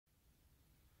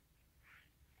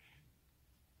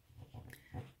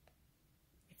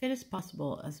If it is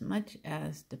possible, as much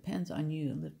as depends on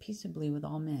you, live peaceably with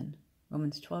all men.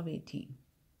 Romans 12:18.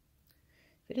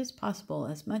 If it is possible,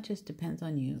 as much as depends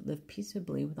on you, live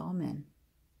peaceably with all men.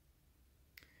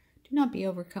 Do not be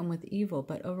overcome with evil,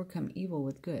 but overcome evil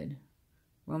with good.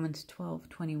 Romans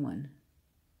 12:21.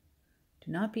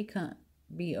 Do not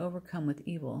be overcome with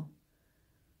evil,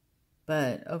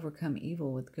 but overcome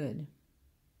evil with good.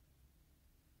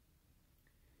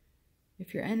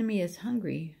 If your enemy is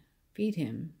hungry, feed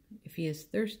him. If he is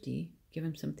thirsty, give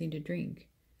him something to drink.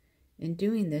 In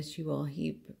doing this, you will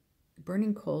heap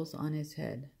burning coals on his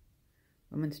head.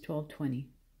 Romans 12:20.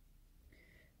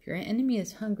 If your enemy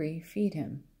is hungry, feed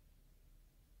him.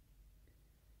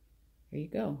 There you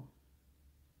go.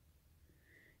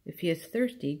 If he is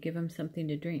thirsty, give him something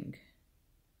to drink.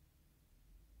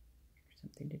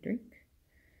 Something to drink.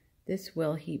 This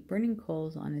will heap burning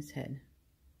coals on his head.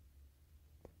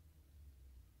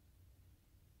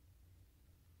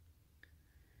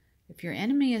 If your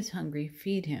enemy is hungry,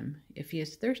 feed him. If he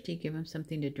is thirsty, give him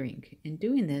something to drink. In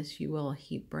doing this, you will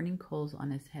heap burning coals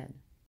on his head.